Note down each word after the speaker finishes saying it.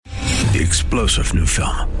The explosive new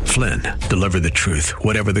film, Flynn, deliver the truth,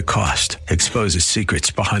 whatever the cost, exposes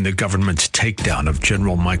secrets behind the government's takedown of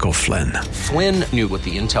General Michael Flynn. Flynn knew what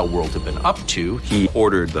the intel world had been up to. He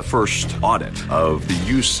ordered the first audit of the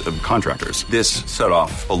use of contractors. This set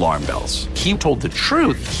off alarm bells. He told the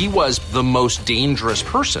truth. He was the most dangerous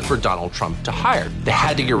person for Donald Trump to hire. They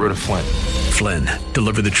had to get rid of Flynn. Flynn,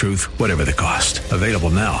 deliver the truth, whatever the cost. Available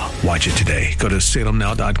now. Watch it today. Go to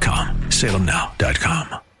salemnow.com.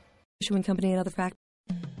 salemnow.com. Company and other factors.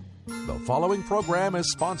 The following program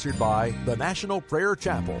is sponsored by the National Prayer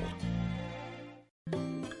Chapel.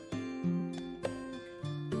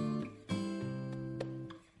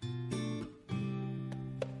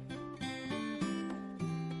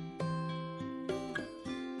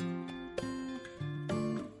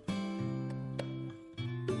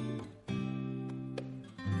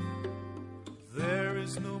 There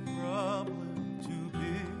is no problem too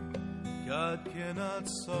big God cannot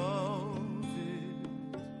solve it.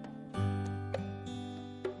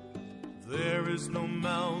 There is no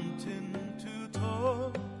mountain too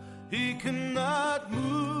tall He cannot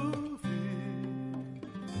move it.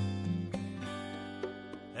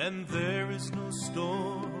 And there is no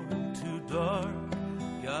storm too dark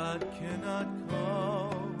God cannot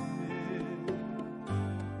calm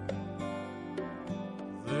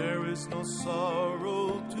it. There is no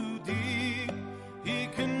sorrow too deep He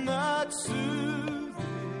cannot soothe it.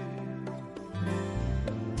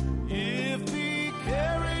 If He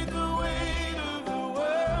carried the weight of the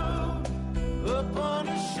world upon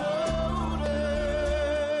His shoulders,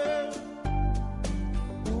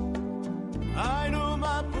 I know,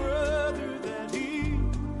 my brother, that He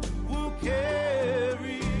will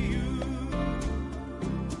carry you.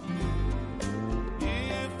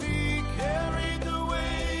 If He carried the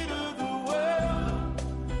weight of the world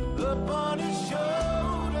upon His shoulders,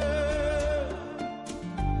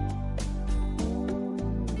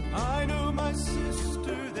 I know, my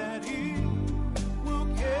sister, that He will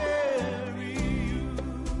carry you.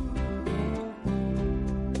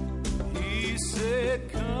 He said,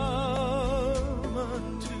 come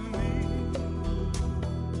unto me,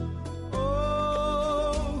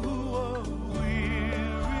 all who are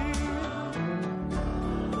weary,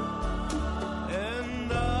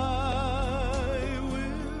 and I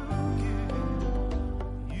will give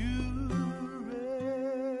you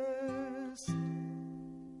rest.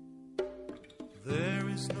 There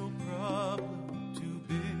is no problem too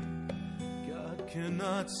big God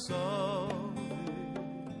cannot solve it.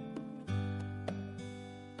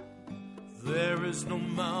 There is no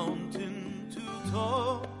mountain too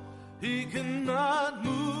tall He cannot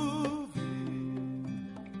move it.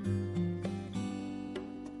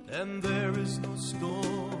 And there is no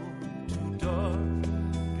storm too dark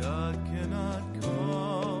God cannot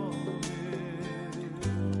calm it.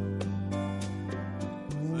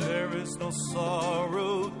 There is no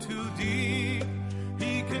sorrow too deep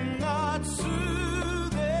He cannot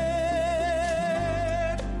soothe it.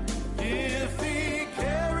 If He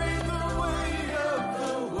carried the weight of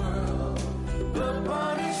the world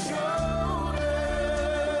upon His shoulders,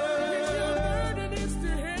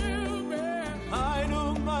 I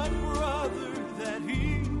know, my brother, that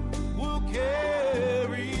He will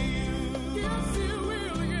carry you. Yes, He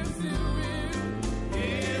will, yes, He will.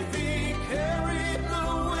 If He carried the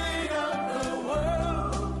weight of the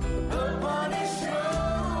world upon His shoulders,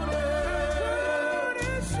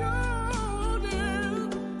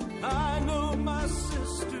 I know, my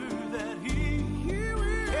sister, that He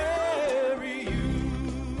will carry you.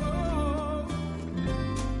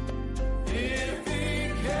 If He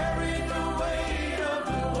carried the weight of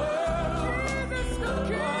the world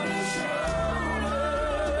upon His shoulders,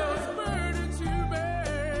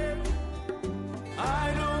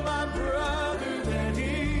 I know, my brother, that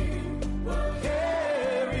He will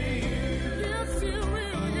carry you. Yes, He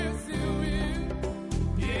will, yes, He will.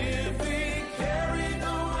 If He carried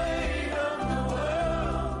the weight of the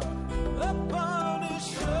world upon His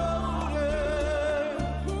shoulders,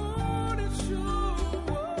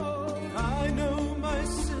 I know, my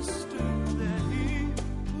sister, that He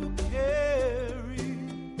will carry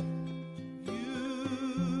you.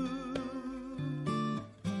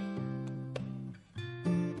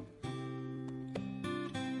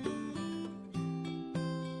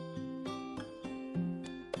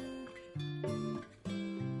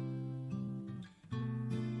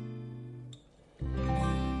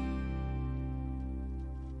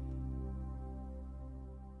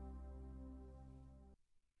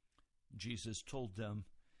 Jesus told them,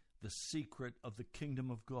 the secret of the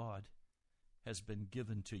kingdom of God has been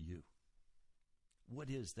given to you. What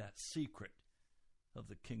is that secret of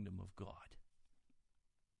the kingdom of God?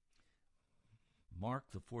 Mark,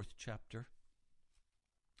 the 4th chapter.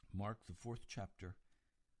 Mark, the 4th chapter.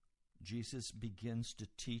 Jesus begins to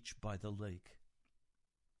teach by the lake.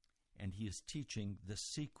 And he is teaching the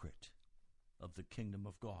secret of the kingdom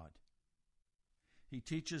of God. He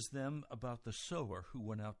teaches them about the sower who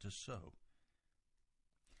went out to sow.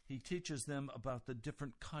 He teaches them about the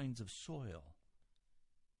different kinds of soil.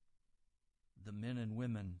 The men and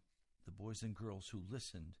women, the boys and girls who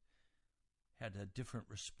listened, had a different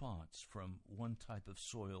response from one type of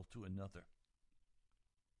soil to another.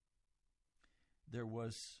 There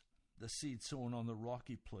was the seed sown on the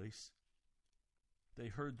rocky place. They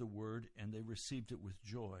heard the word and they received it with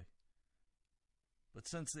joy. But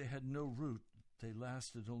since they had no root, they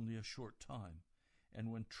lasted only a short time.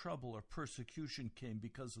 And when trouble or persecution came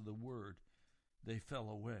because of the word, they fell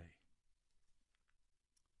away.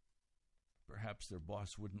 Perhaps their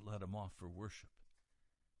boss wouldn't let them off for worship.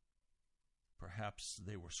 Perhaps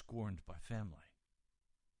they were scorned by family.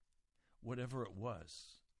 Whatever it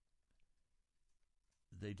was,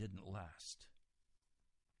 they didn't last.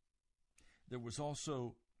 There was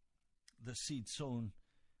also the seed sown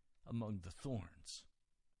among the thorns.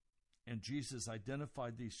 And Jesus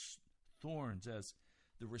identified these thorns as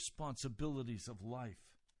the responsibilities of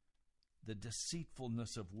life, the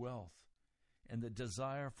deceitfulness of wealth, and the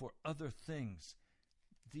desire for other things.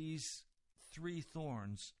 These 3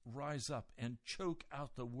 thorns rise up and choke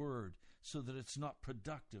out the word so that it's not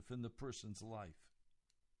productive in the person's life.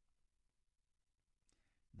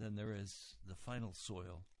 Then there is the final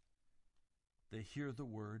soil. They hear the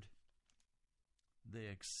word. They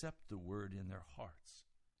accept the word in their hearts.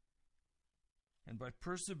 And by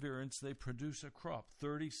perseverance, they produce a crop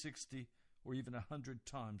 30, 60, or even 100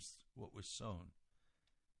 times what was sown.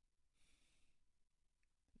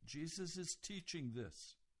 Jesus is teaching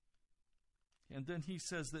this. And then he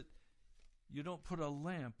says that you don't put a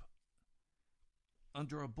lamp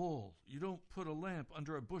under a bowl. You don't put a lamp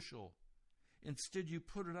under a bushel. Instead, you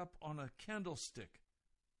put it up on a candlestick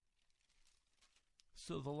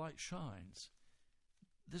so the light shines.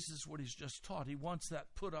 This is what he's just taught. He wants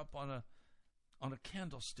that put up on a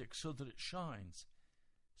candlestick so that it shines,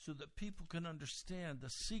 so that people can understand the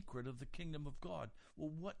secret of the kingdom of God.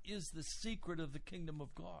 Well, what is the secret of the kingdom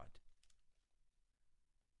of God?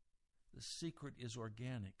 The secret is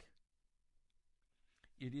organic.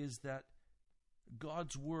 It is that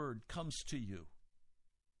God's word comes to you,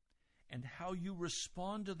 and how you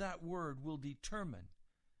respond to that word will determine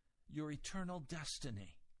your eternal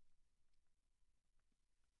destiny.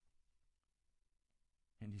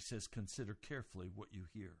 And he says, consider carefully what you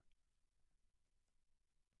hear.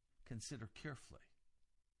 Consider carefully.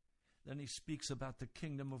 Then he speaks about the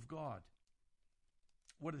kingdom of God,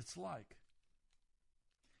 what it's like.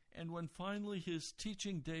 And when finally his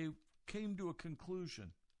teaching day came to a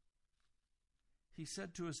conclusion, he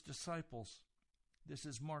said to his disciples, this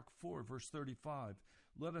is Mark 4, verse 35,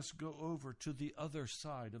 let us go over to the other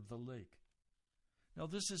side of the lake. Now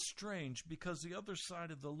this is strange because the other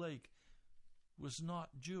side of the lake was not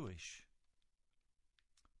Jewish.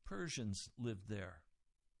 Persians lived there.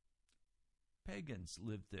 Pagans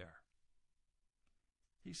lived there.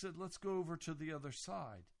 He said, let's go over to the other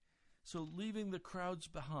side. So leaving the crowds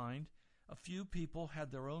behind, a few people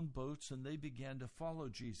had their own boats and they began to follow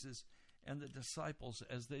Jesus and the disciples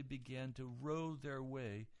as they began to row their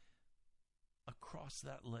way across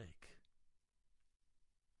that lake.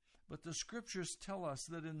 But the scriptures tell us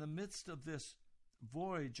that in the midst of this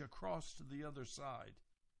voyage across to the other side,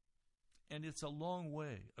 and it's a long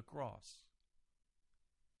way across,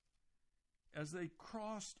 as they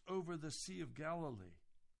crossed over the Sea of Galilee,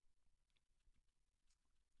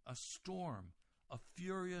 a storm, a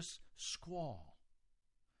furious squall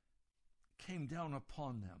came down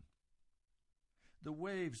upon them. The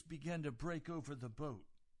waves began to break over the boat.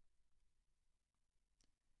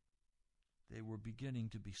 They were beginning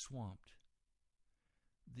to be swamped.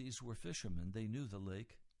 These were fishermen. They knew the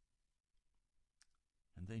lake,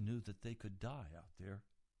 and they knew that they could die out there.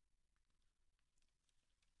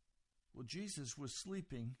 Well, Jesus was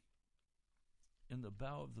sleeping in the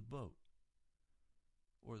bow of the boat,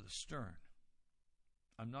 or the stern.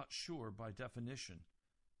 I'm not sure by definition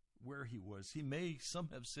where he was. He may, some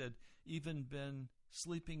have said, even been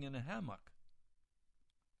sleeping in a hammock.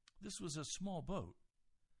 This was a small boat,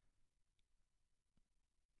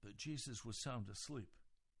 but Jesus was sound asleep.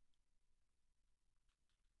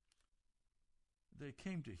 They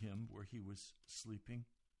came to him where he was sleeping,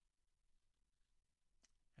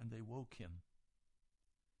 and they woke him.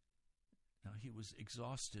 Now he was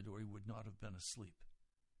exhausted, or he would not have been asleep.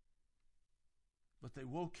 But they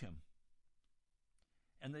woke him.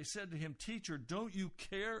 And they said to him, Teacher, don't you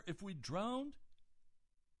care if we drowned?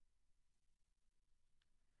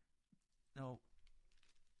 Now,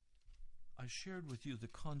 I shared with you the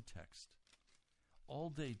context. All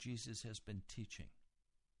day Jesus has been teaching.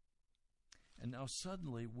 And now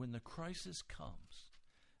suddenly, when the crisis comes,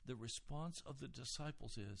 the response of the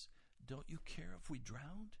disciples is, don't you care if we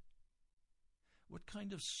drowned? What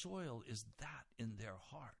kind of soil is that in their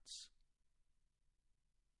hearts?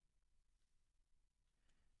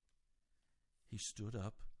 He stood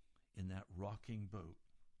up in that rocking boat,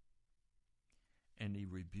 and he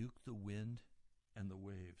rebuked the wind and the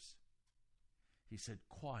waves. He said,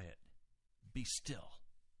 quiet, be still.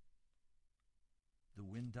 The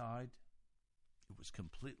wind died. It was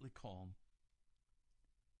completely calm.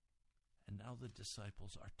 And now the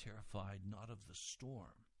disciples are terrified not of the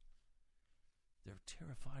storm. They're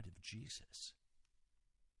terrified of Jesus.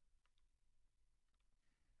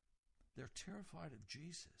 They're terrified of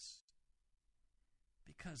Jesus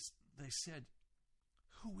because they said,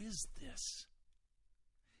 who is this?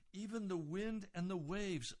 Even the wind and the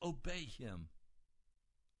waves obey him.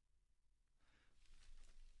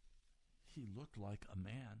 He looked like a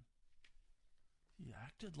man. He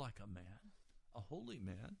acted like a man, a holy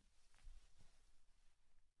man.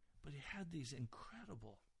 But he had these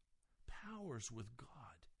incredible powers with God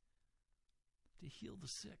to heal the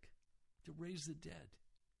sick, to raise the dead.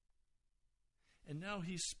 And now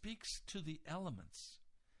he speaks to the elements,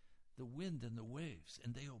 the wind and the waves,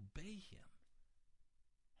 and they obey him.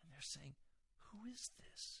 And they're saying, who is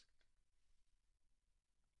this?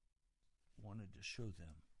 Wanted to show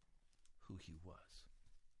them who he was.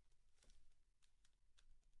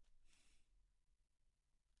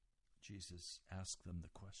 Jesus asked them the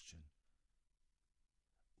question,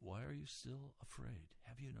 why are you still afraid?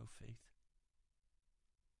 Have you no faith?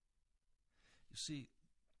 You see,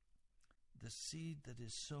 the seed that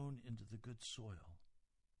is sown into the good soil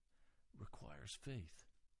requires faith.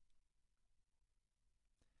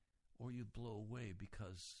 Or you blow away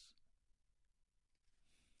because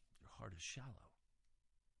your heart is shallow.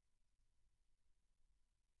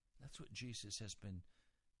 That's what Jesus has been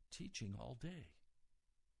teaching all day.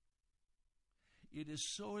 It is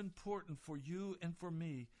so important for you and for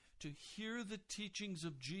me to hear the teachings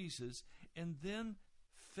of Jesus and then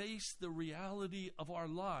face the reality of our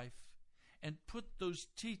life and put those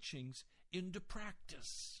teachings into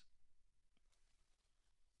practice.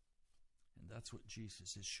 And that's what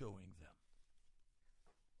Jesus is showing them.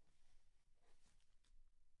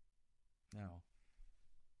 Now,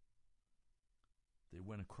 they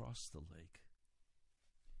went across the lake.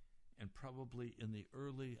 And probably in the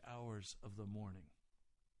early hours of the morning,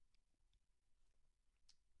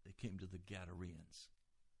 they came to the Gadarenes.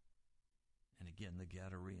 And again, the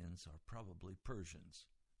Gadarenes are probably Persians.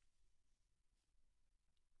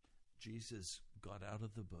 Jesus got out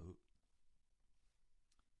of the boat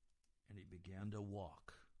and he began to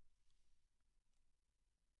walk.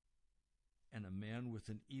 And a man with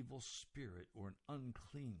an evil spirit or an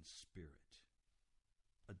unclean spirit,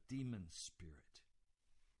 a demon spirit,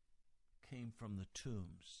 came from the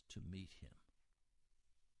tombs to meet him.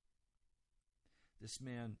 This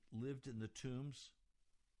man lived in the tombs.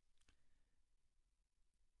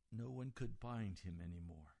 No one could bind him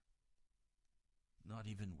anymore, not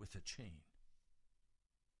even with a chain.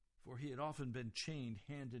 For he had often been chained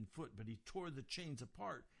hand and foot, but he tore the chains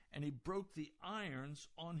apart and he broke the irons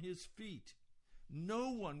on his feet.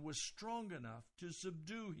 No one was strong enough to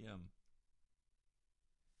subdue him.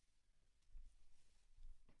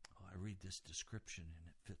 I read this description and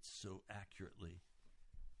it fits so accurately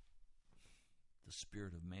the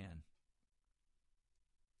spirit of man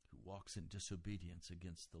who walks in disobedience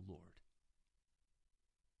against the Lord.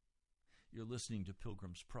 You're listening to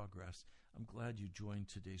Pilgrim's Progress. I'm glad you joined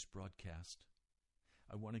today's broadcast.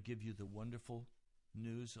 I want to give you the wonderful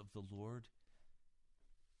news of the Lord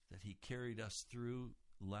that he carried us through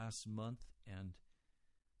last month, and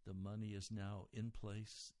the money is now in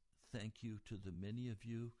place. Thank you to the many of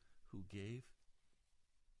you who gave.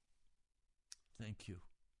 Thank you.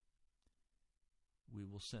 We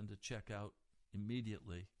will send a check out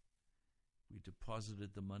immediately. We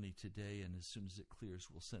deposited the money today, and as soon as it clears,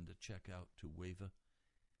 we'll send a check out to WAVA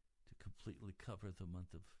to completely cover the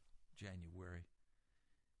month of January.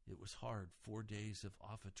 It was hard, 4 days of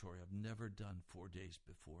offertory. I've never done 4 days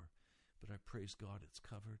before, but I praise God it's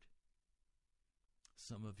covered.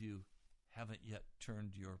 Some of you haven't yet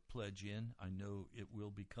turned your pledge in. I know it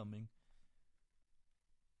will be coming.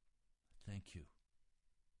 Thank you.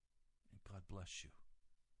 And God bless you.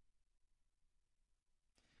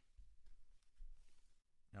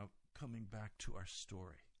 Now, coming back to our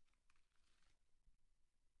story.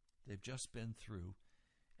 They've just been through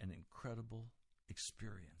an incredible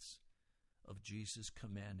experience of Jesus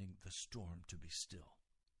commanding the storm to be still.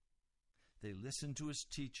 They listen to his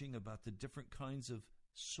teaching about the different kinds of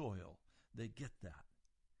soil. They get that.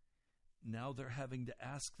 Now they're having to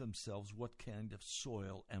ask themselves, what kind of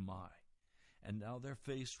soil am I? And now they're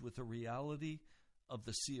faced with the reality of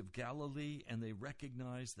the Sea of Galilee, and they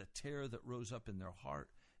recognize the terror that rose up in their heart.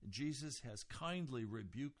 Jesus has kindly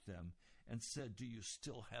rebuked them and said, do you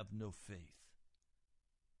still have no faith?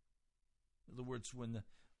 In other words, when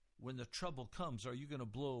the trouble comes, are you going to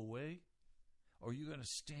blow away or are you going to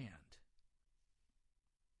stand?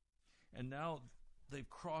 And now they've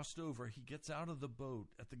crossed over. He gets out of the boat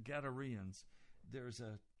at the Gadareans. There's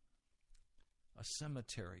a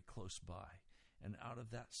cemetery close by. And out of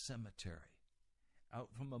that cemetery, out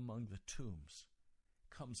from among the tombs,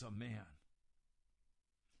 comes a man.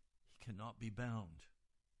 He cannot be bound,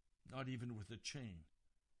 not even with a chain.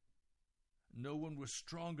 No one was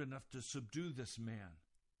strong enough to subdue this man.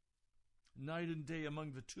 Night and day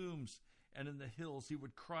among the tombs and in the hills, he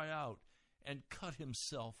would cry out and cut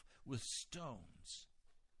himself with stones.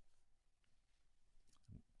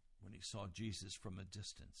 When he saw Jesus from a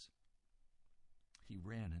distance, he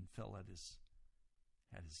ran and fell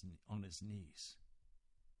on his knees.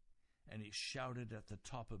 And he shouted at the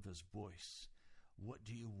top of his voice, what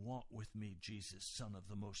do you want with me, Jesus, Son of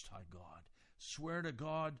the Most High God? Swear to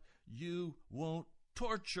God you won't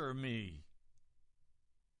torture me.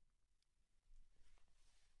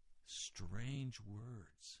 Strange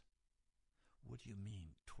words. What do you mean,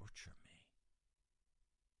 torture me?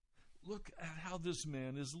 Look at how this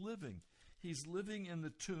man is living. He's living in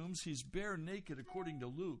the tombs. He's bare naked, according to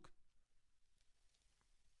Luke.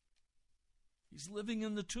 He's living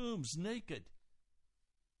in the tombs, naked.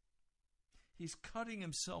 He's cutting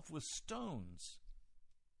himself with stones.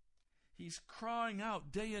 He's crying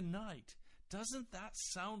out day and night. Doesn't that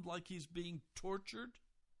sound like he's being tortured?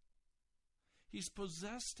 He's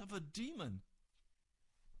possessed of a demon.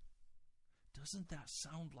 Doesn't that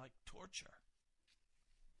sound like torture?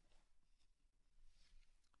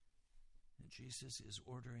 And Jesus is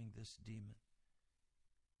ordering this demon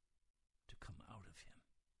to come out of him.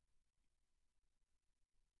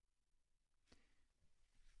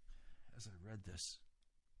 As I read this,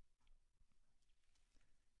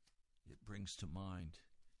 it brings to mind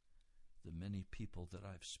the many people that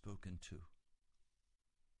I've spoken to,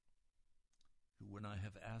 who, when I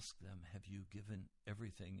have asked them, have you given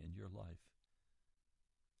everything in your life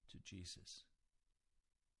to Jesus?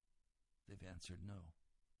 They've answered no.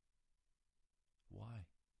 Why?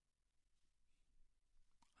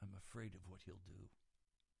 I'm afraid of what he'll do.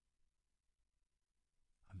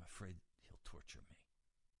 I'm afraid he'll torture me.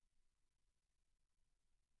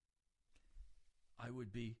 I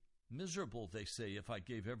would be miserable, they say, if I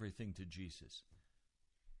gave everything to Jesus.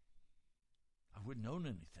 I wouldn't own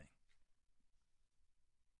anything.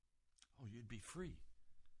 Oh, you'd be free.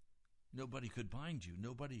 Nobody could bind you.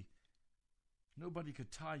 Nobody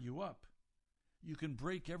could tie you up. You can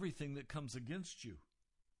break everything that comes against you.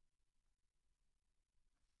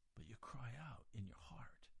 But you cry out in your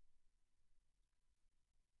heart.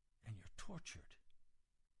 And you're tortured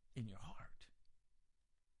in your heart.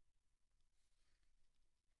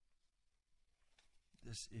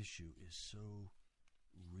 This issue is so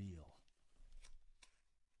real.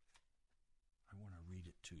 I want to read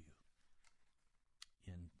it to you.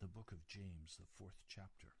 In the book of James, the 4th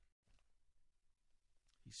chapter,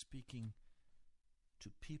 he's speaking to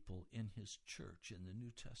people in his church, in the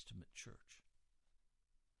New Testament church.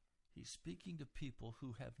 He's speaking to people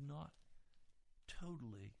who have not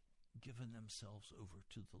totally given themselves over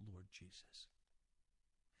to the Lord Jesus.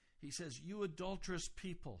 He says, you adulterous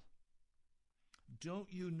people,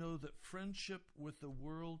 don't you know that friendship with the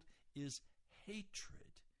world is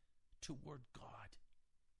hatred toward God?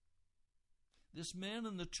 This man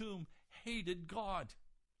in the tomb hated God.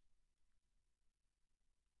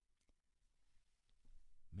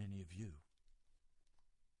 Many of you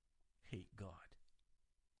hate God.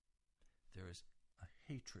 There is a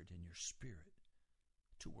hatred in your spirit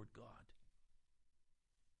toward God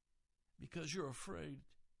because you're afraid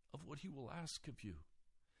of what he will ask of you.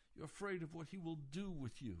 You're afraid of what he will do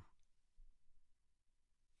with you.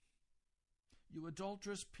 You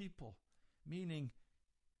adulterous people, meaning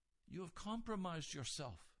you have compromised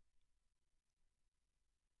yourself.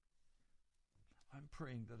 I'm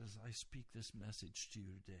praying that as I speak this message to you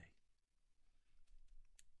today,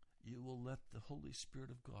 you will let the Holy Spirit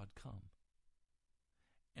of God come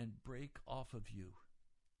and break off of you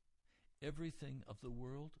everything of the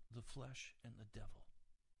world, the flesh, and the devil.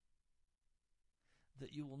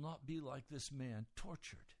 That you will not be like this man,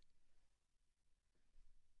 tortured,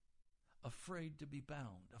 afraid to be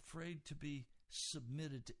bound, afraid to be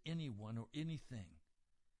submitted to anyone or anything.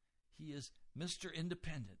 He is Mr.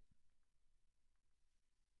 Independent.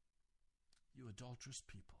 You adulterous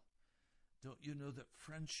people, don't you know that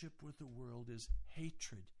friendship with the world is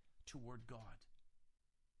hatred toward God?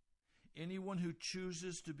 Anyone who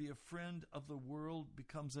chooses to be a friend of the world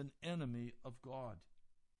becomes an enemy of God.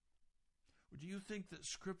 Or do you think that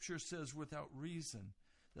Scripture says without reason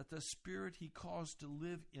that the Spirit He caused to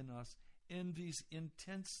live in us envies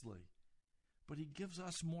intensely, but He gives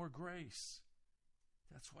us more grace?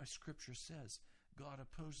 That's why Scripture says God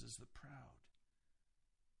opposes the proud,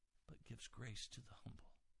 but gives grace to the humble.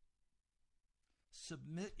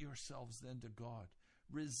 Submit yourselves then to God.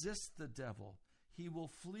 Resist the devil. He will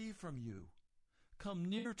flee from you. Come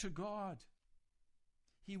near to God.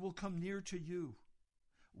 He will come near to you.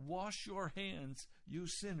 Wash your hands, you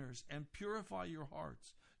sinners, and purify your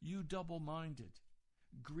hearts, you double-minded.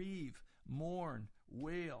 Grieve, mourn,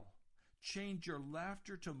 wail. Change your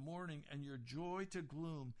laughter to mourning and your joy to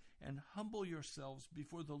gloom, and humble yourselves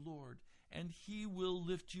before the Lord, and He will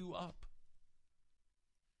lift you up.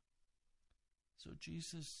 So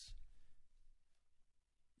Jesus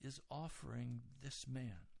is offering this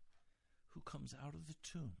man who comes out of the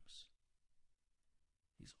tombs,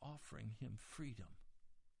 He's offering him freedom.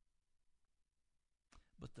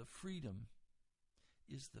 But the freedom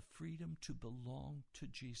is the freedom to belong to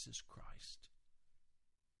Jesus Christ.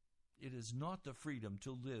 It is not the freedom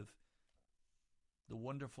to live the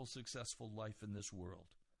wonderful, successful life in this world.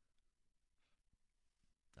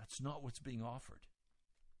 That's not what's being offered.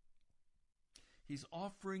 He's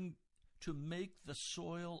offering to make the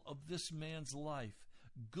soil of this man's life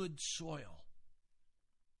good soil,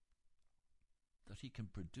 that he can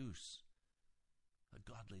produce a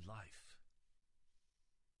godly life.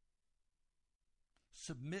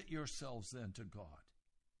 Submit yourselves then to God.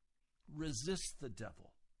 Resist the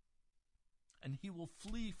devil, and he will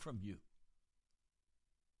flee from you.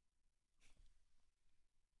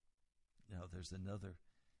 Now there's another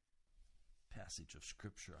passage of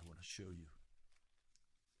Scripture I want to show you.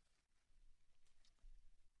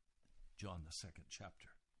 John, the 2nd chapter.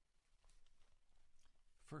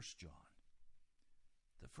 1 John,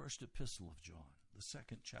 the first epistle of John, the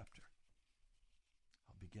 2nd chapter.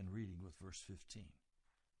 I'll begin reading with verse 15.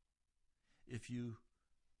 If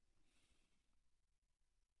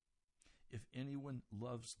anyone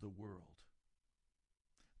loves the world,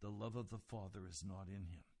 the love of the Father is not in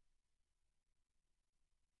him.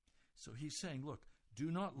 So he's saying, look,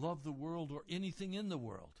 do not love the world or anything in the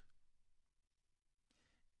world.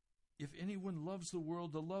 If anyone loves the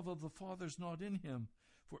world, the love of the Father is not in him.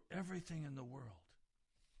 For everything in the world,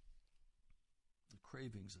 the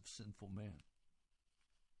cravings of sinful man,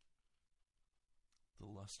 the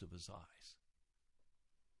lust of his eyes,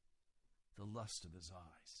 the lust of his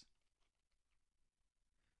eyes.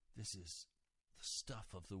 This is the stuff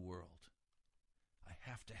of the world. I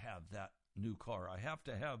have to have that new car. I have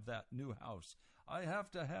to have that new house. I have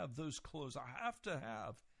to have those clothes. I have to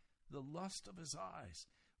have the lust of his eyes.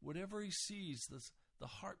 Whatever he sees, the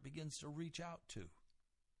heart begins to reach out to.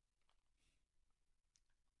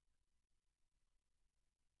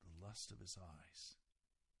 The lust of his eyes.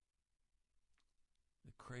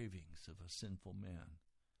 The cravings of a sinful man.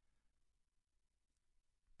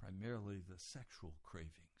 Primarily the sexual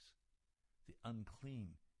cravings, the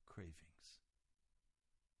unclean cravings.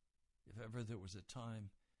 If ever there was a time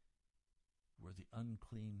where the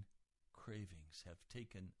unclean cravings have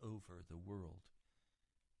taken over the world,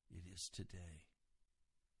 it is today.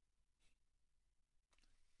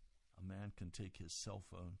 A man can take his cell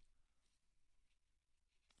phone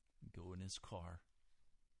and go in his car,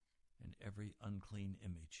 and every unclean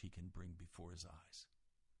image he can bring before his eyes.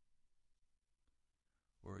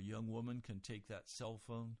 Or a young woman can take that cell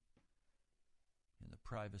phone in the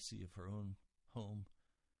privacy of her own home,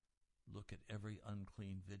 look at every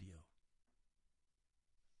unclean video.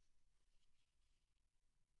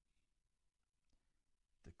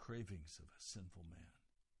 The cravings of a sinful man,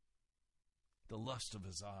 the lust of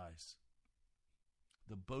his eyes,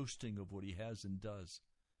 the boasting of what he has and does,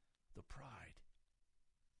 the pride.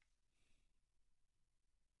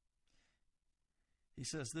 He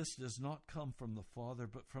says this does not come from the Father,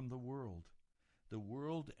 but from the world. The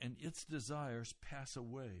world and its desires pass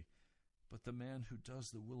away, but the man who does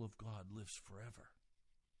the will of God lives forever.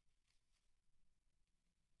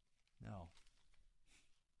 Now,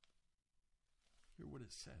 hear what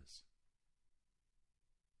it says.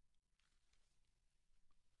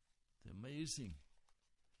 The amazing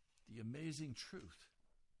truth.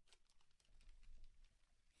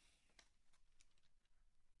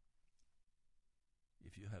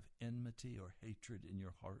 If if you have enmity or hatred in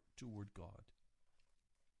your heart toward God,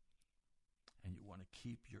 and you want to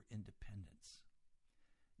keep your independence,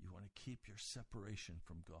 you want to keep your separation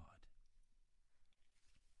from God,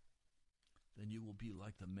 then you will be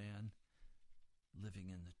like the man living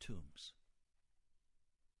in the tombs.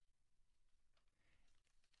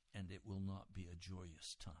 And it will not be a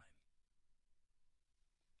joyous time.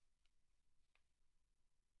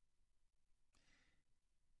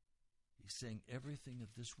 He's saying everything of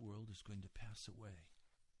this world is going to pass away.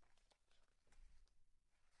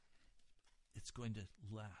 It's going to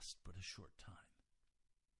last but a short time.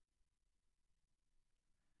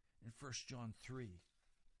 In 1 John 3,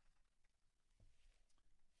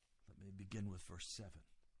 let me begin with verse 7.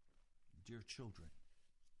 Dear children,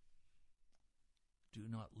 do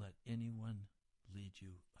not let anyone lead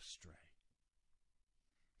you astray.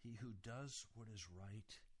 He who does what is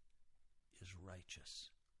right is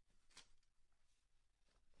righteous.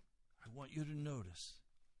 I want you to notice,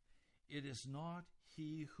 it is not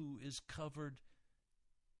he who is covered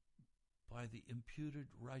by the imputed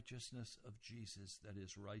righteousness of Jesus that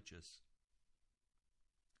is righteous.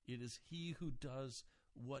 It is he who does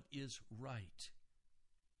what is right.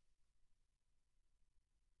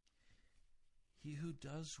 He who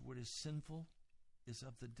does what is sinful is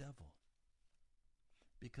of the devil,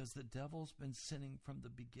 because the devil's been sinning from the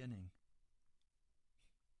beginning.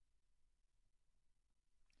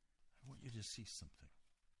 I want you to see something.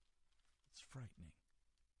 It's frightening.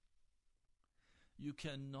 You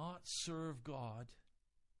cannot serve God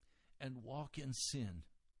and walk in sin.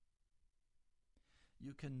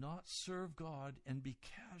 You cannot serve God and be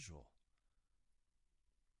casual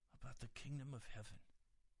about the kingdom of heaven.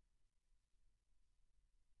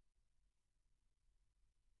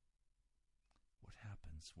 What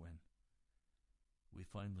happens when we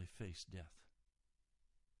finally face death?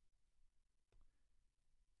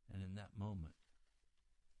 And in that moment,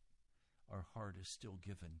 our heart is still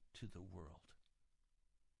given to the world,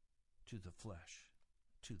 to the flesh,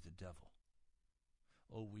 to the devil.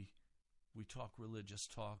 Oh, we talk religious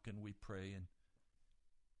talk and we pray, and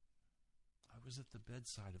I was at the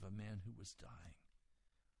bedside of a man who was dying.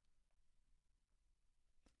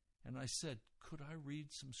 And I said, could I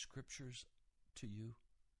read some scriptures to you?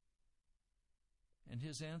 And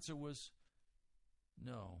his answer was,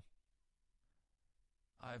 no,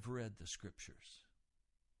 I've read the scriptures.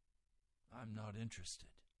 I'm not interested.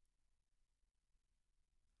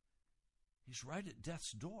 He's right at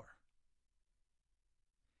death's door.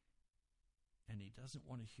 And he doesn't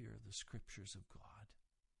want to hear the scriptures of God.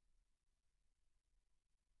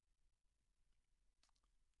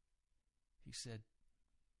 He said,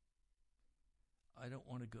 I don't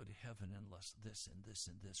want to go to heaven unless this and this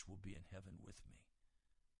and this will be in heaven with me.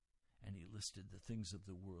 And he listed the things of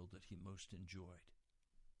the world that he most enjoyed.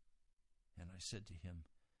 And I said to him,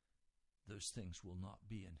 those things will not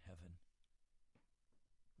be in heaven.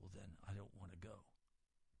 Well, then I don't want to go.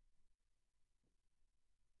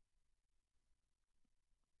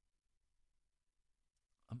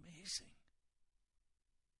 Amazing.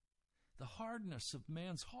 The hardness of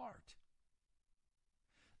man's heart.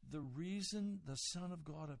 The reason the Son of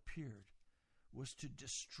God appeared was to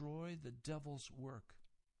destroy the devil's work.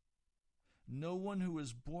 No one who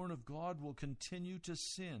is born of God will continue to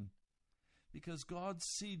sin, because God's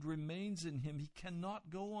seed remains in him. He cannot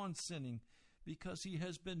go on sinning because he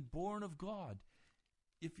has been born of God.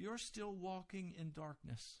 If you're still walking in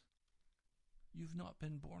darkness, you've not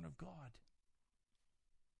been born of God.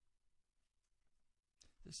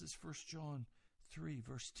 This is 1 John 3,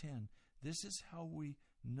 verse 10. This is how we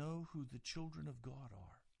know who the children of God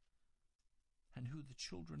are and who the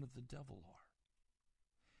children of the devil are.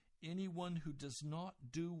 Anyone who does not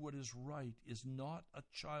do what is right is not a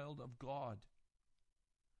child of God,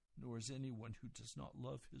 nor is anyone who does not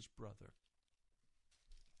love his brother.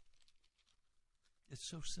 It's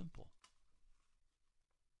so simple.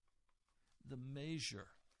 The measure,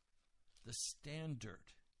 the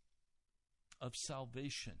standard of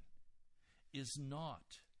salvation is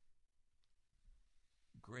not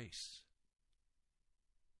grace.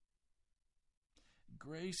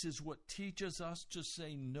 Grace is what teaches us to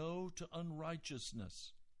say no to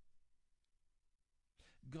unrighteousness.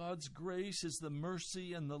 God's grace is the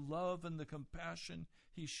mercy and the love and the compassion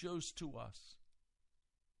he shows to us.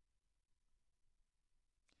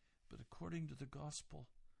 But according to the gospel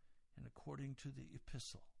and according to the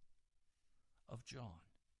epistle of John,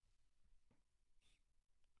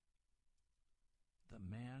 the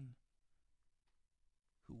man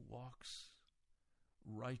who walks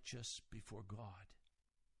righteous before God,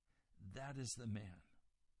 that is the man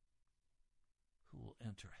who will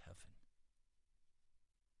enter heaven.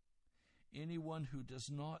 Anyone who does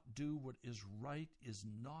not do what is right is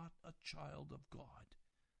not a child of God.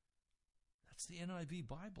 That's the NIV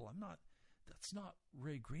Bible. That's not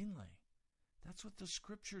Ray Greenley. That's what the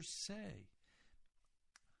scriptures say.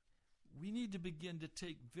 We need to begin to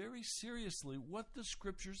take very seriously what the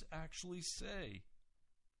scriptures actually say.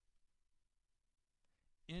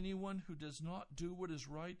 Anyone who does not do what is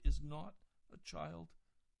right is not a child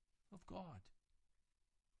of God.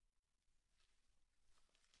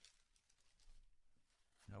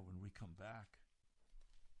 Now, when we come back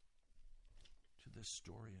to this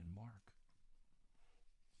story in Mark,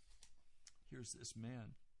 here's this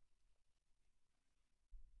man.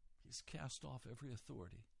 He's cast off every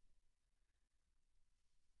authority.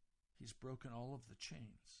 He's broken all of the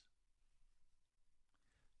chains.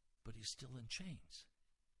 But he's still in chains.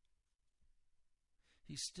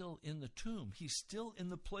 He's still in the tomb. He's still in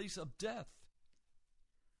the place of death.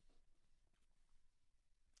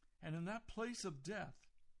 And in that place of death,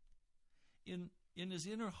 in his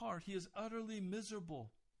inner heart, he is utterly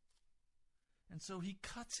miserable. And so he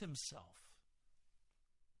cuts himself.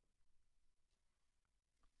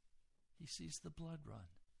 He sees the blood run.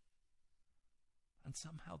 And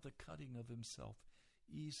somehow the cutting of himself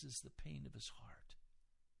eases the pain of his heart.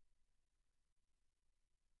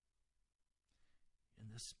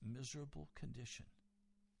 In this miserable condition,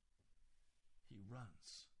 he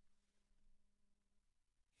runs.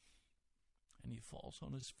 And he falls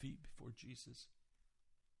on his feet before Jesus.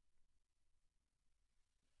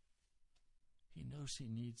 He knows he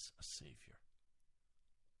needs a Savior.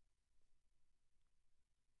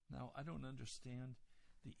 Now, I don't understand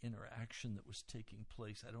the interaction that was taking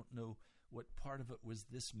place. I don't know what part of it was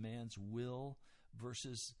this man's will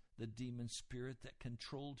versus the demon spirit that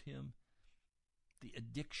controlled him, the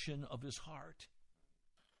addiction of his heart.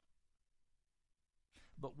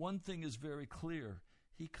 But one thing is very clear.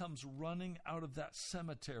 He comes running out of that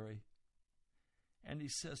cemetery and he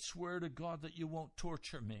says, "Swear to God that you won't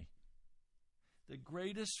torture me." The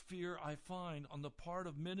greatest fear I find on the part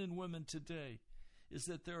of men and women today is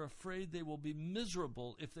that they're afraid they will be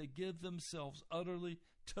miserable if they give themselves utterly,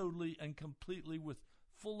 totally, and completely with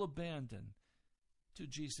full abandon to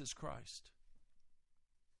Jesus Christ.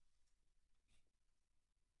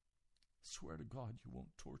 Swear to God you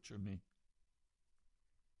won't torture me.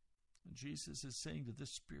 And Jesus is saying to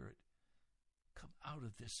this spirit, "Come out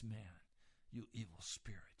of this man, you evil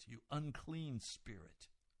spirit, you unclean spirit."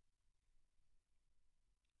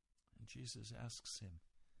 And Jesus asks him,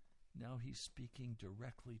 now he's speaking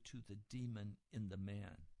directly to the demon in the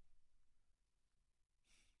man,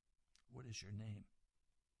 "What is your name?"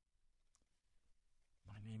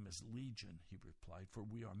 "My name is Legion," he replied, "for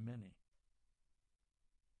we are many."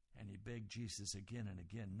 And he begged Jesus again and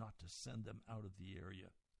again not to send them out of the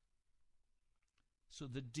area. So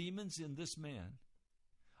the demons in this man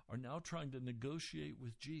are now trying to negotiate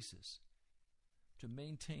with Jesus to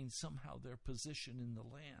maintain somehow their position in the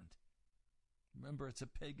land. Remember, it's a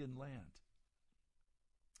pagan land.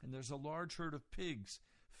 And there's a large herd of pigs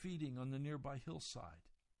feeding on the nearby hillside.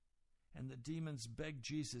 And the demons beg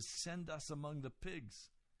Jesus, "Send us among the pigs.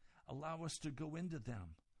 Allow us to go into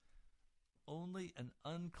them." Only an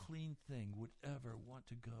unclean thing would ever want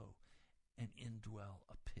to go and indwell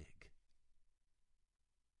a pig.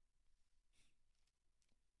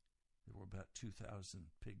 There were about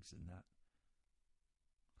 2,000 pigs in that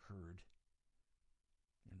herd.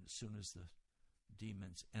 And as soon as the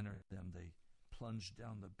demons entered them, they plunged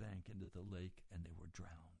down the bank into the lake and they were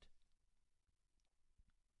drowned.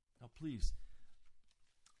 Now please,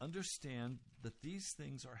 understand that these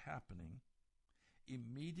things are happening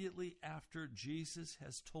immediately after Jesus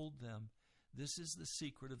has told them this is the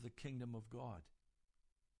secret of the kingdom of God.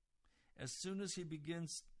 As soon as he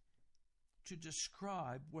begins to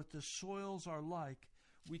describe what the soils are like,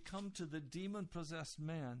 we come to the demon-possessed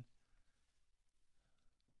man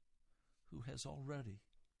who has already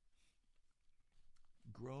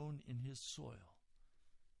grown in his soil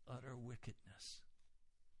utter wickedness.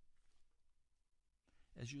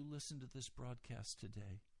 As you listen to this broadcast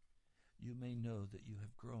today, you may know that you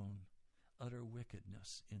have grown utter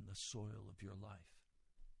wickedness in the soil of your life.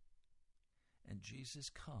 And Jesus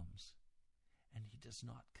comes and he does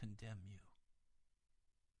not condemn you.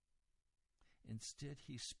 Instead,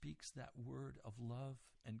 he speaks that word of love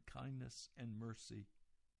and kindness and mercy.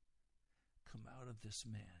 "Come out of this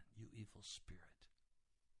man, you evil spirit."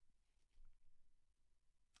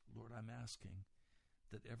 Lord, I'm asking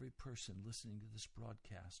that every person listening to this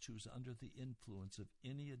broadcast who's under the influence of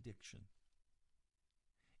any addiction,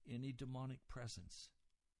 any demonic presence,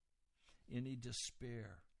 any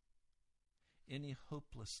despair, any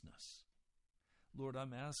hopelessness, Lord,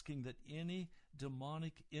 I'm asking that any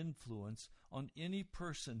demonic influence on any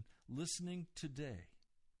person listening today,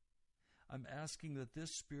 I'm asking that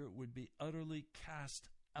this spirit would be utterly cast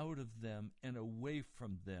out of them and away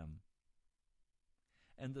from them,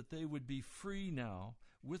 and that they would be free now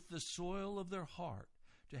with the soil of their heart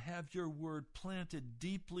to have your word planted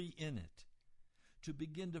deeply in it, to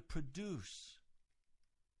begin to produce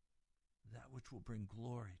that which will bring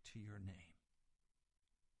glory to your name.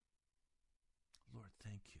 Lord,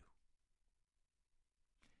 thank you.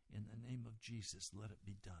 In the name of Jesus, let it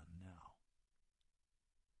be done now.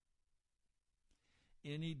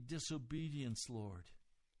 Any disobedience, Lord,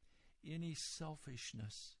 any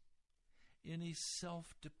selfishness, any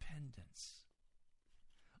self-dependence,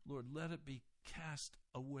 Lord, let it be cast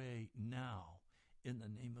away now in the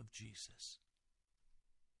name of Jesus.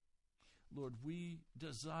 Lord, we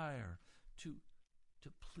desire to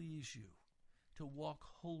please you, to walk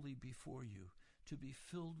holy before you, to be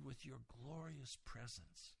filled with your glorious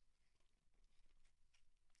presence,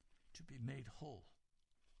 to be made whole.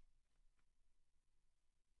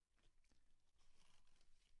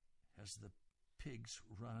 As the pigs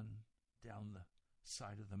run down the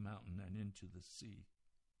side of the mountain and into the sea,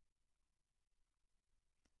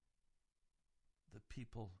 the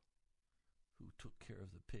people who took care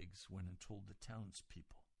of the pigs went and told the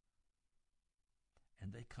townspeople,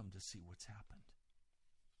 and they come to see what's happened.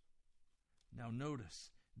 Now notice,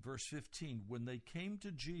 verse 15, when they came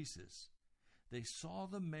to Jesus, they saw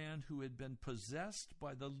the man who had been possessed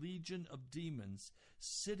by the legion of demons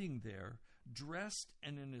sitting there, dressed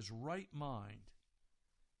and in his right mind,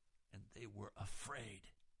 and they were afraid.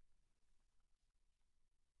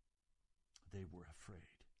 They were afraid.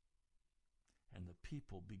 And the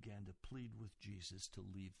people began to plead with Jesus to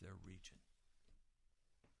leave their region.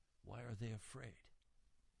 Why are they afraid?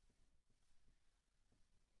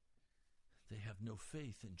 They have no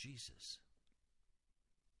faith in Jesus.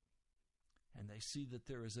 And they see that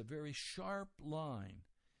there is a very sharp line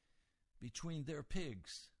between their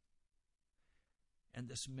pigs and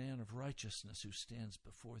this man of righteousness who stands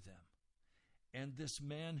before them. And this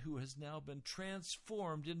man who has now been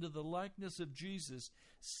transformed into the likeness of Jesus,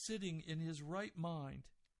 sitting in his right mind,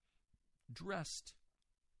 dressed,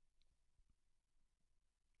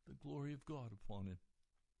 the glory of God upon him.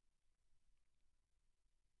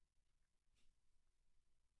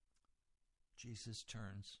 Jesus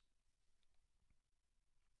turns,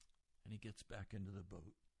 and he gets back into the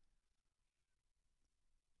boat.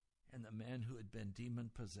 And the man who had been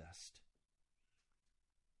demon-possessed,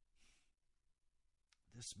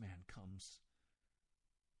 this man comes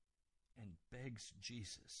and begs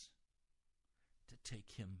Jesus to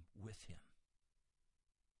take him with him.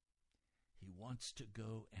 He wants to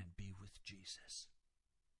go and be with Jesus.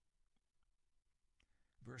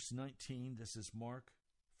 Verse 19, this is Mark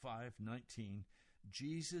 5:19.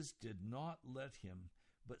 Jesus did not let him,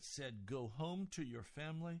 but said, "Go home to your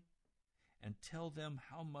family and tell them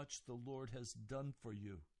how much the Lord has done for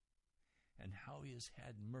you and how he has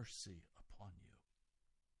had mercy upon you."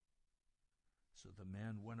 So the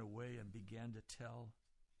man went away and began to tell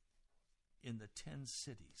in the 10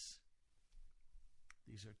 cities.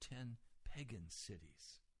 These are 10 pagan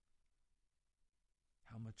cities,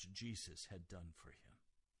 how much Jesus had done for him.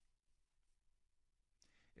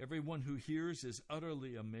 Everyone who hears is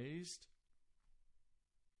utterly amazed,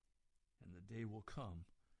 and the day will come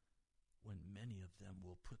when many of them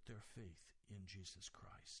will put their faith in Jesus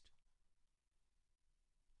Christ.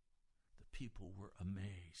 The people were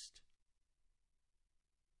amazed.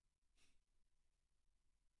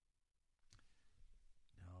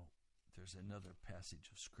 Now, there's another passage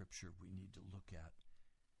of Scripture we need to look at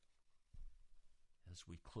as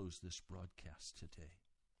we close this broadcast today.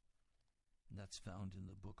 And that's found in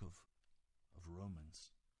the book of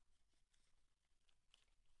Romans.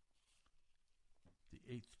 The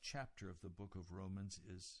 8th chapter of the book of Romans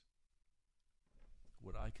is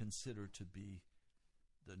what I consider to be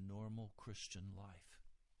the normal Christian life.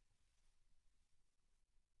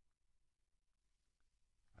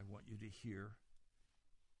 I want you to hear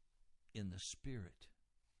in the Spirit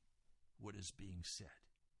what is being said.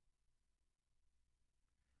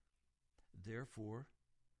 Therefore,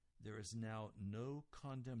 there is now no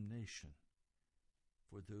condemnation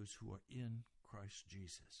for those who are in Christ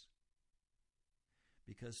Jesus.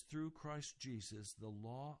 Because through Christ Jesus, the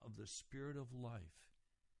law of the Spirit of life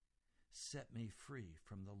set me free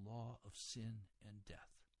from the law of sin and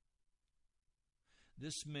death.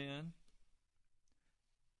 This man,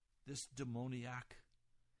 this demoniac,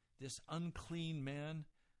 this unclean man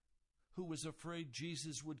who was afraid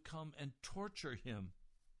Jesus would come and torture him,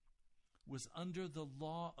 was under the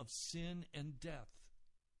law of sin and death.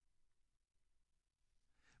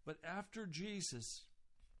 But after Jesus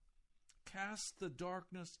cast the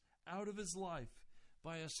darkness out of his life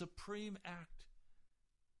by a supreme act,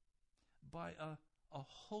 by a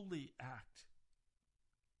holy act,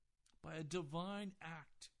 by a divine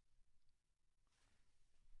act,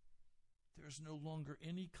 there's no longer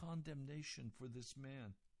any condemnation for this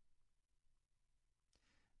man,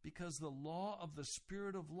 because the law of the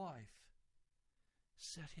Spirit of life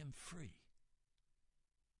set him free.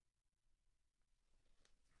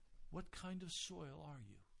 What kind of soil are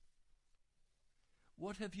you?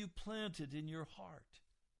 What have you planted in your heart?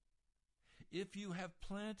 If you have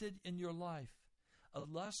planted in your life a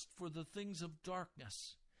lust for the things of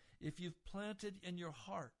darkness, if you've planted in your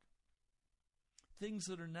heart things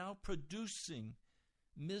that are now producing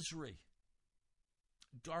misery,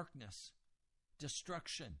 darkness,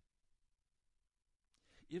 destruction,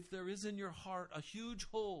 if there is in your heart a huge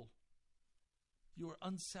hole, you are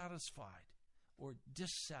unsatisfied or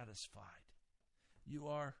dissatisfied. You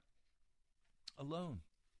are alone.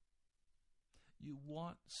 You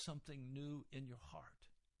want something new in your heart.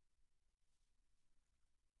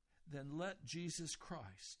 Then let Jesus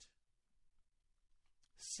Christ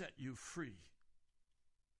set you free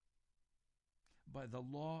by the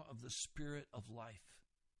law of the Spirit of life.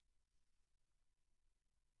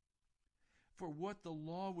 For what the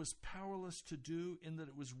law was powerless to do, in that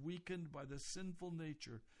it was weakened by the sinful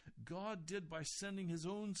nature, God did by sending his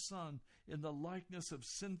own Son in the likeness of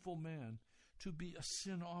sinful man to be a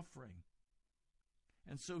sin offering.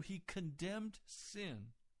 And so he condemned sin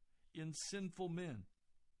in sinful men,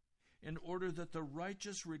 in order that the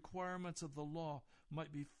righteous requirements of the law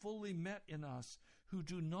might be fully met in us, who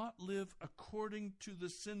do not live according to the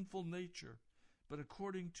sinful nature, but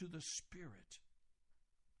according to the Spirit.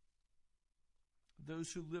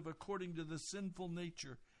 Those who live according to the sinful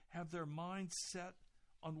nature have their minds set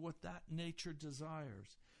on what that nature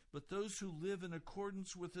desires. But those who live in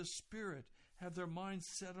accordance with the Spirit have their minds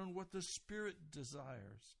set on what the Spirit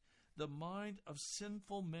desires. The mind of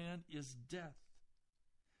sinful man is death,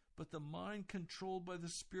 but the mind controlled by the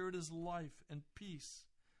Spirit is life and peace.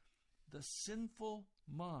 The sinful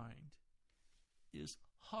mind is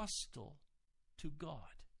hostile to God.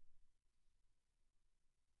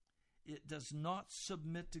 It does not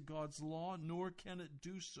submit to God's law, nor can it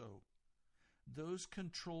do so. Those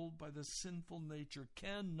controlled by the sinful nature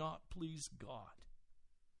cannot please God.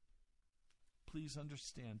 Please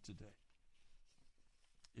understand today,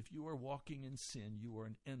 if you are walking in sin, you are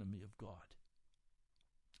an enemy of God.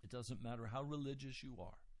 It doesn't matter how religious you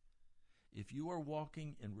are. If you are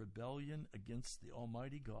walking in rebellion against the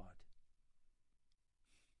Almighty God,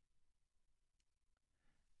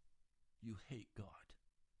 you hate God.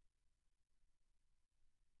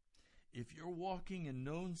 If you're walking in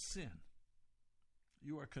known sin,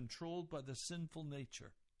 you are controlled by the sinful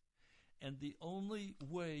nature. And the only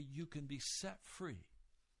way you can be set free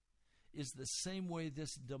is the same way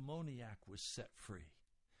this demoniac was set free.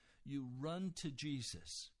 You run to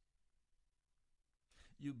Jesus.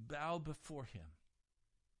 You bow before him.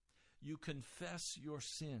 You confess your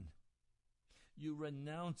sin. You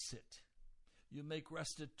renounce it. You make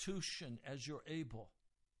restitution as you're able.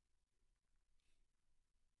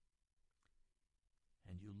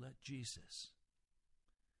 And you let Jesus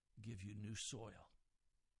give you new soil.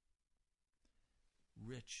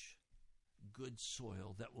 Rich, good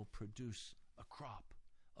soil that will produce a crop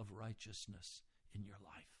of righteousness in your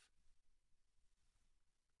life.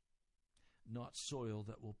 Not soil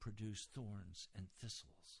that will produce thorns and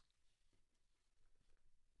thistles.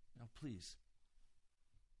 Now please,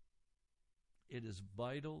 it is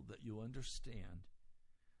vital that you understand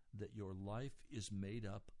that your life is made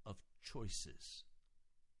up of choices.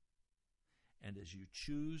 And as you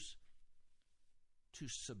choose to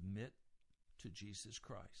submit to Jesus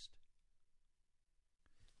Christ,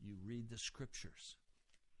 you read the Scriptures,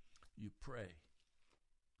 you pray,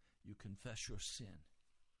 you confess your sin,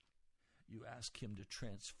 you ask him to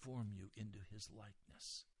transform you into his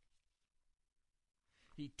likeness.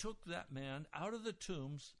 He took that man out of the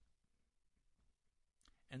tombs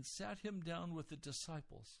and sat him down with the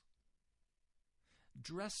disciples,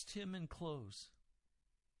 dressed him in clothes,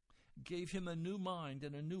 gave him a new mind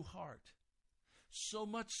and a new heart, so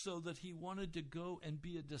much so that he wanted to go and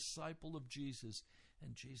be a disciple of Jesus.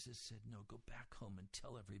 And Jesus said, no, go back home and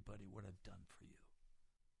tell everybody what I've done for you.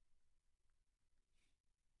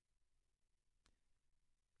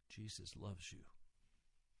 Jesus loves you.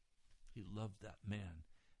 He loved that man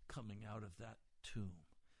coming out of that tomb.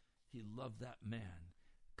 He loved that man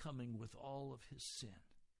coming with all of his sin.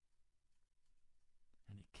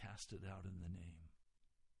 And he cast it out in the name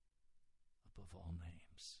above all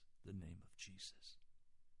names, the name of Jesus.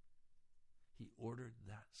 He ordered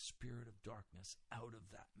that spirit of darkness out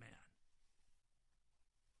of that man.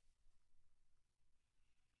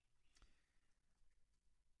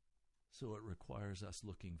 So it requires us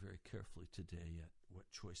looking very carefully today at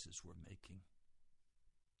what choices we're making.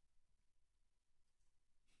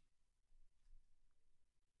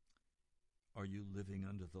 Are you living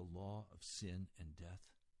under the law of sin and death?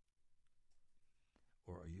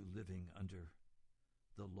 Or are you living under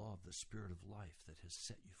the law of the Spirit of life that has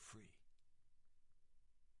set you free?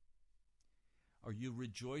 Are you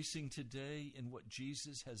rejoicing today in what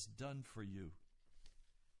Jesus has done for you?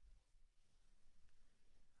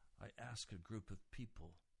 I ask a group of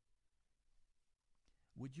people,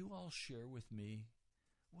 would you all share with me,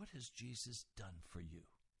 what has Jesus done for you?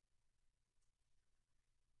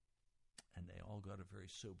 And they all got a very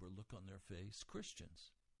sober look on their face,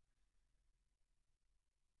 Christians.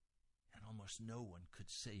 And almost no one could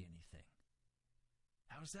say anything.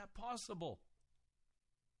 How is that possible?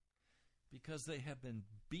 Because they have been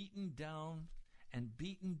beaten down and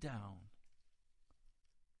beaten down.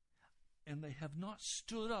 And they have not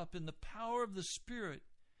stood up in the power of the Spirit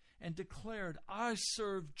and declared, I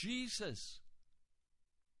serve Jesus.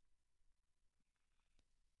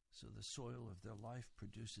 So the soil of their life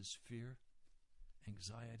produces fear,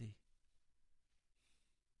 anxiety.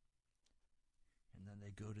 And then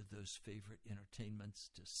they go to those favorite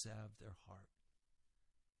entertainments to salve their heart.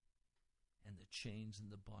 And the chains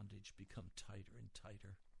and the bondage become tighter and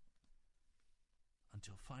tighter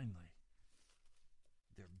until finally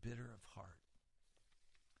they're bitter of heart.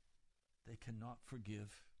 They cannot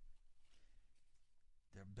forgive.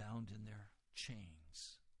 They're bound in their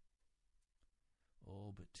chains.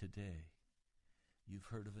 Oh, but today you've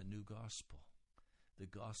heard of a new gospel, the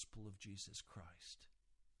gospel of Jesus Christ,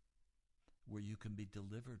 where you can be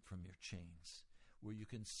delivered from your chains, where you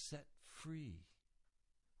can set free,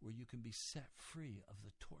 where you can be set free of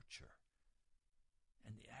the torture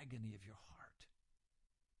and the agony of your heart.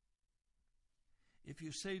 If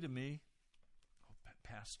you say to me, oh,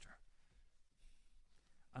 Pastor,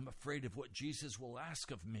 I'm afraid of what Jesus will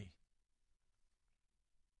ask of me,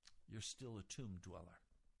 you're still a tomb dweller.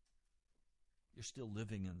 You're still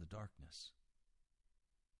living in the darkness.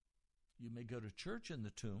 You may go to church in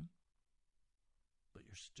the tomb, but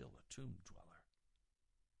you're still a tomb dweller.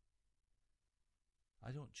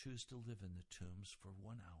 I don't choose to live in the tombs for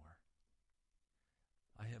 1 hour.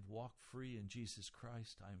 I have walked free in Jesus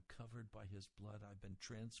Christ. I am covered by his blood. I've been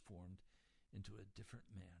transformed into a different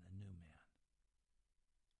man, a new man.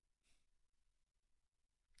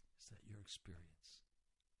 Is that your experience?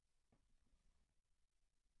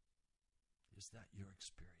 Is that your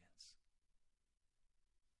experience?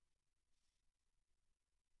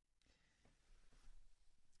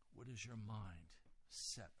 What is your mind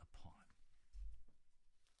set upon?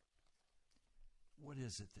 What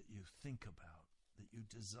is it that you think about, that you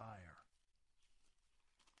desire?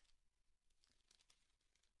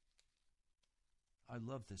 I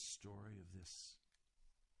love this story of this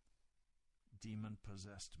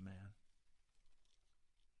demon-possessed man,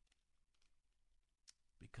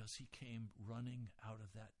 because he came running out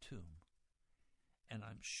of that tomb, and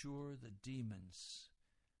I'm sure the demons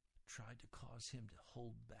tried to cause him to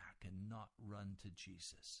hold back and not run to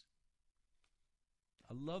Jesus.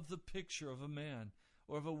 I love the picture of a man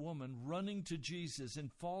or of a woman running to Jesus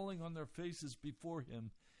and falling on their faces before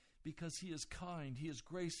him, because he is kind, he is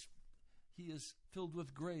grace, he is filled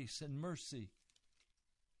with grace and mercy.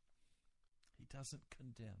 He doesn't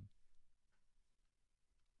condemn.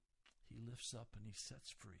 He lifts up and he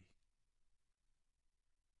sets free.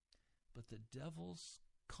 But the devil's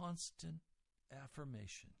constant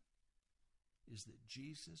affirmation is that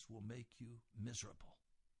Jesus will make you miserable,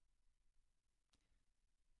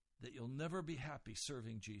 that you'll never be happy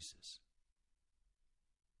serving Jesus.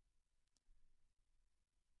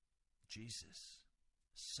 Jesus,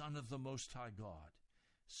 Son of the Most High God,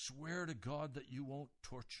 swear to God that you won't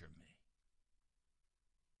torture me.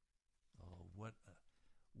 Oh, what a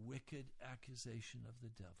wicked accusation of the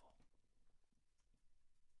devil.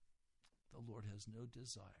 The Lord has no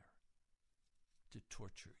desire to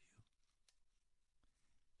torture you.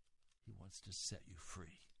 He wants to set you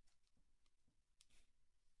free.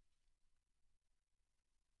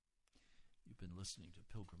 You've been listening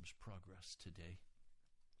to Pilgrim's Progress today.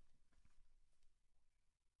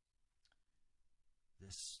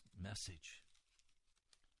 This message,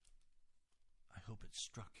 I hope it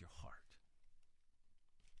struck your heart.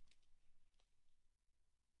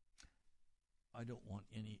 I don't want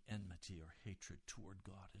any enmity or hatred toward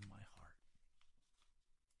God in my heart.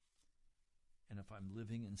 And if I'm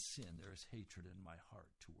living in sin, there is hatred in my heart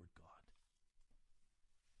toward God.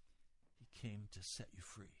 He came to set you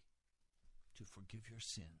free, to forgive your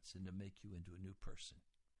sins, and to make you into a new person.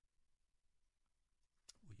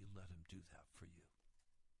 Will you let him do that for you?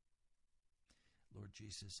 Lord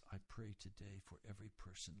Jesus, I pray today for every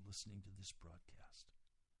person listening to this broadcast.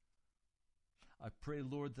 I pray,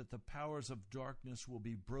 Lord, that the powers of darkness will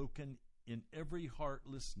be broken in every heart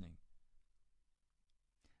listening,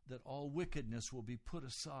 that all wickedness will be put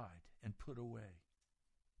aside and put away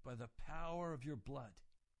by the power of your blood,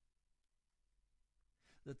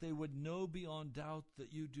 that they would know beyond doubt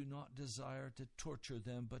that you do not desire to torture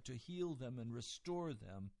them, but to heal them and restore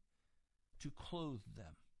them, to clothe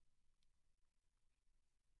them.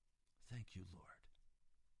 Thank you, Lord.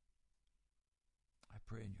 I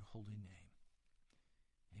pray in your holy name.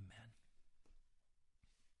 Amen.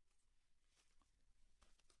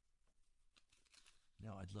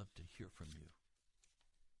 Now I'd love to hear from you.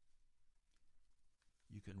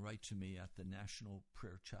 You can write to me at the National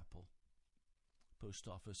Prayer Chapel, Post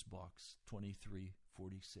Office Box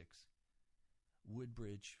 2346,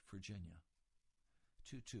 Woodbridge, Virginia,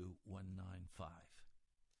 22195.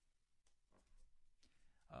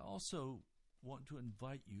 I also want to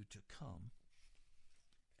invite you to come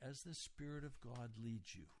as the Spirit of God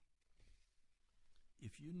leads you.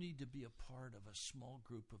 If you need to be a part of a small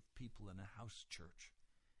group of people in a house church,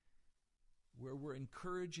 where we're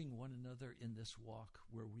encouraging one another in this walk,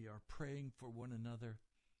 where we are praying for one another,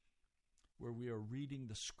 where we are reading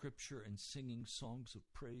the scripture and singing songs of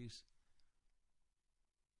praise,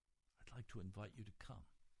 I'd like to invite you to come.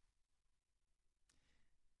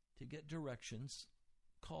 To get directions,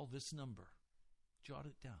 call this number. Jot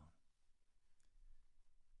it down.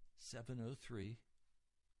 703-489-1785.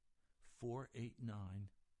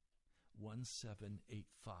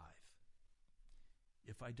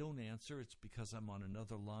 If I don't answer, it's because I'm on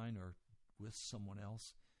another line or with someone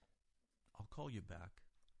else. I'll call you back.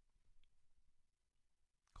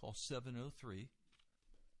 Call 703-489-1785.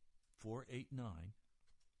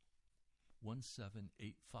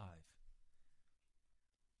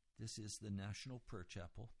 This is the National Prayer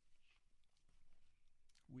Chapel.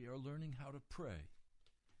 We are learning how to pray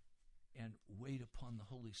and wait upon the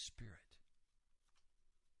Holy Spirit.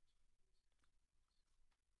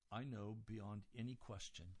 I know beyond any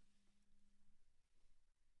question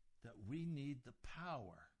that we need the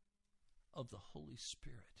power of the Holy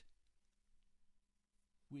Spirit.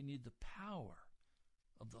 We need the power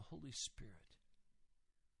of the Holy Spirit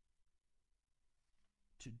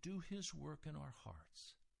to do His work in our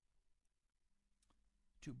hearts,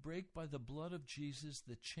 to break by the blood of Jesus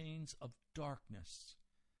the chains of darkness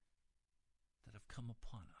that have come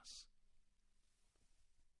upon us.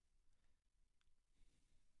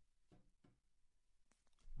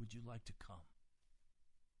 Would you like to come?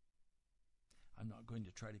 I'm not going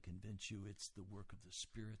to try to convince you. It's the work of the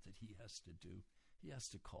Spirit that He has to do. He has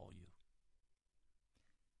to call you.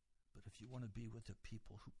 But if you want to be with the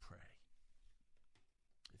people who pray,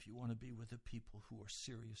 if you want to be with the people who are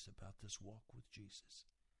serious about this walk with Jesus,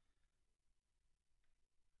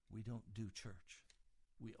 we don't do church.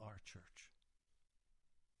 We are church.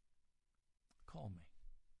 Call me.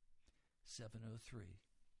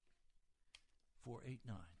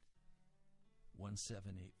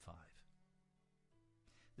 703-489-1785.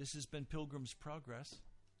 This has been Pilgrim's Progress.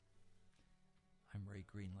 I'm Ray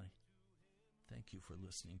Greenley. Thank you for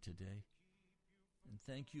listening today. And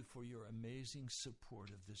thank you for your amazing support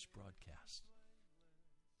of this broadcast.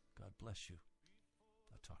 God bless you.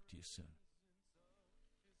 I'll talk to you soon.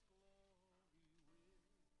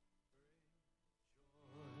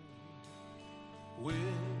 With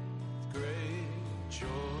great joy,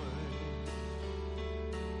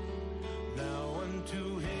 now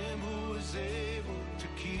unto Him who is able to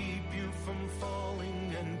keep you from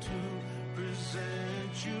falling and to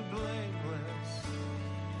present you blameless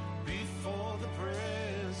before the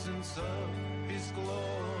presence of His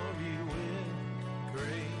glory, with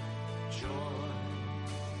great joy,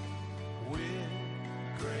 with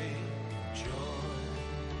great joy,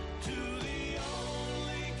 to the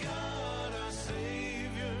only God our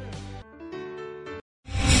Savior.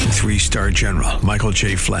 3-star General Michael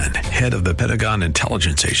J. Flynn, head of the Pentagon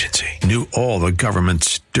Intelligence Agency, knew all the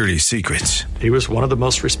government's dirty secrets. He was one of the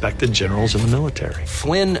most respected generals in the military.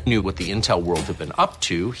 Flynn knew what the intel world had been up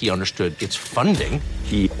to. He understood its funding.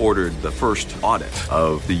 He ordered the first audit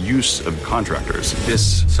of the use of contractors.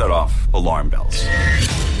 This set off alarm bells.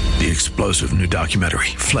 The explosive new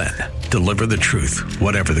documentary, Flynn, Deliver the Truth,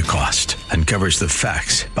 Whatever the Cost, uncovers the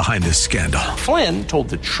facts behind this scandal. Flynn told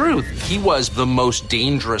the truth. He was the most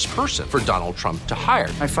dangerous person for Donald Trump to hire.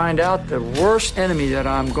 I find out the worst enemy that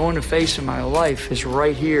I'm going to face in my life is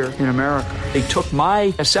right here in America. They took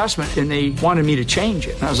my assessment and they wanted me to change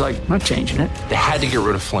it. And I was like, I'm not changing it. They had to get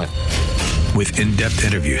rid of Flynn. With in-depth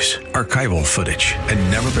interviews, archival footage,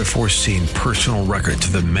 and never-before-seen personal records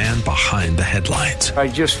of the man behind the headlines. I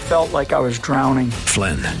just felt like I was drowning.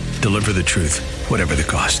 Flynn, Deliver the Truth, Whatever the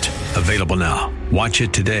Cost. Available now. Watch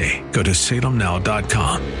it today. Go to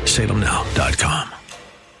salemnow.com. salemnow.com.